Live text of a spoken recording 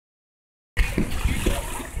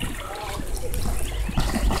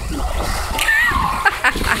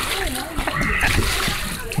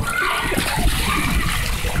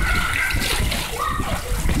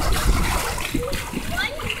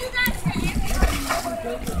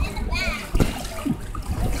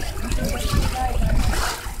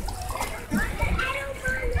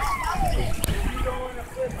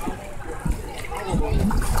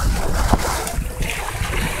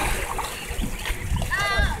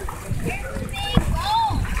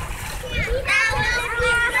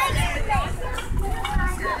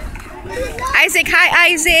Isaac, hi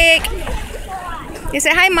Isaac. You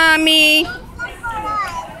say hi, mommy.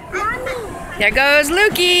 There goes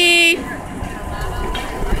Lukey.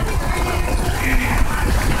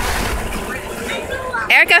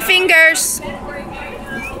 Erica, fingers.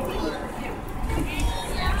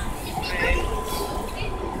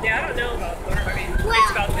 Yeah, I don't know about Thor. I mean,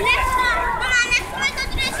 it's about this. Next time I go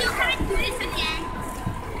to this, you'll come and do this again.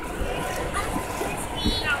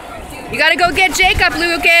 You gotta go get Jacob,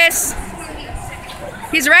 Lucas.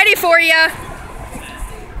 He's ready for you.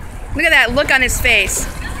 Look at that look on his face.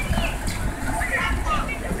 In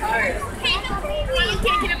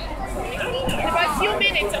about a few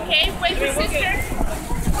minutes, okay? Wait for sister.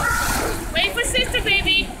 Wait for sister,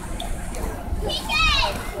 baby.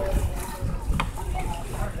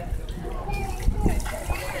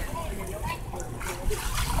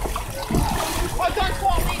 Oh, don't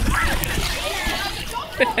fall,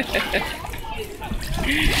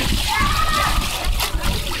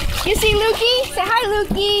 You see Lukey? Say hi,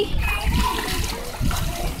 Lukey.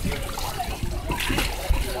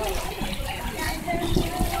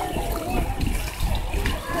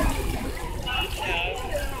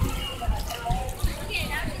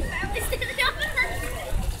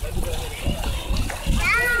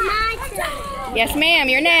 Yes, ma'am.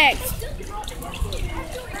 You're next.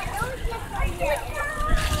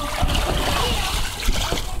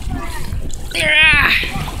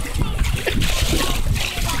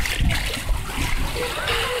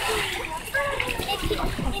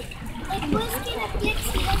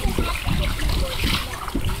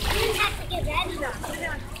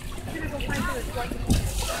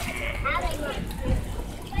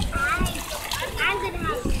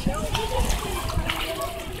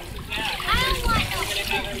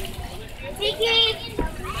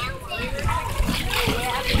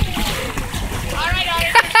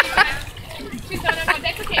 She's done.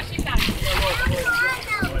 That's okay. She's done.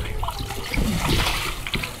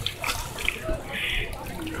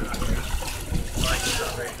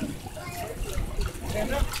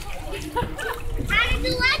 How did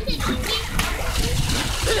you like it, Kiki?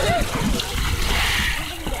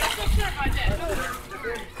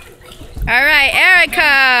 All right,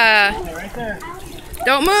 Erica.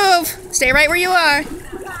 Don't move. Stay right where you are.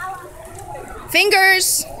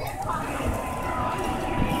 Fingers.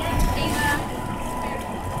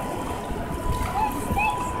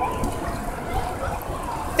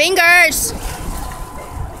 Fingers.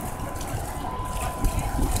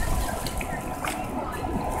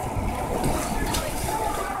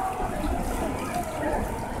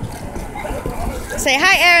 Say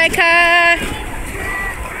hi, Erica.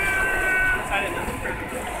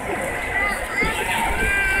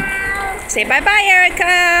 Say bye-bye,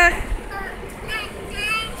 Erica.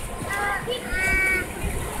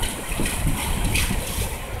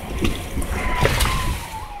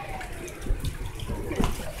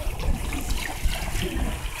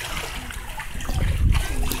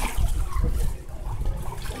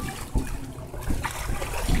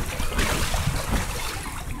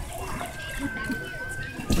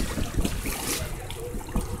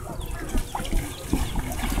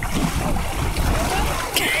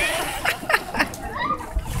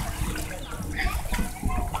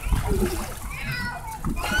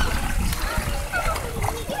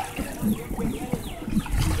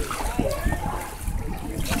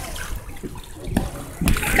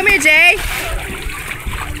 Come here, Jay.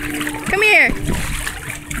 Come here.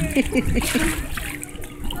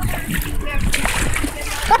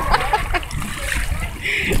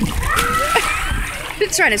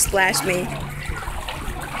 He's trying to splash me.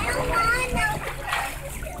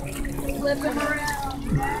 Flip him around.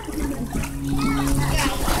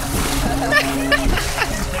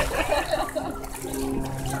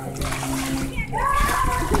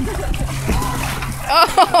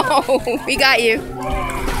 Oh, we got you.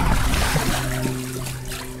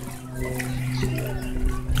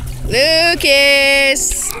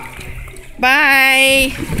 Lucas.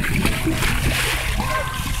 Bye.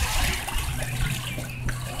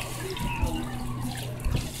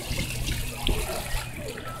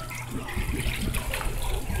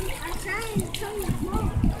 I'm trying. You're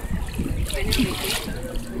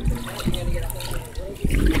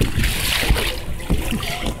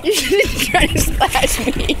trying to splash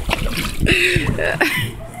me.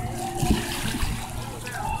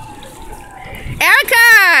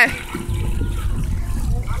 Erica!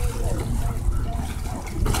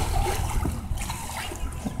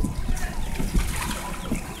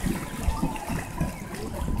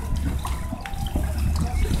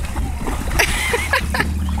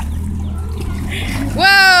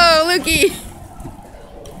 Whoa, Lukey!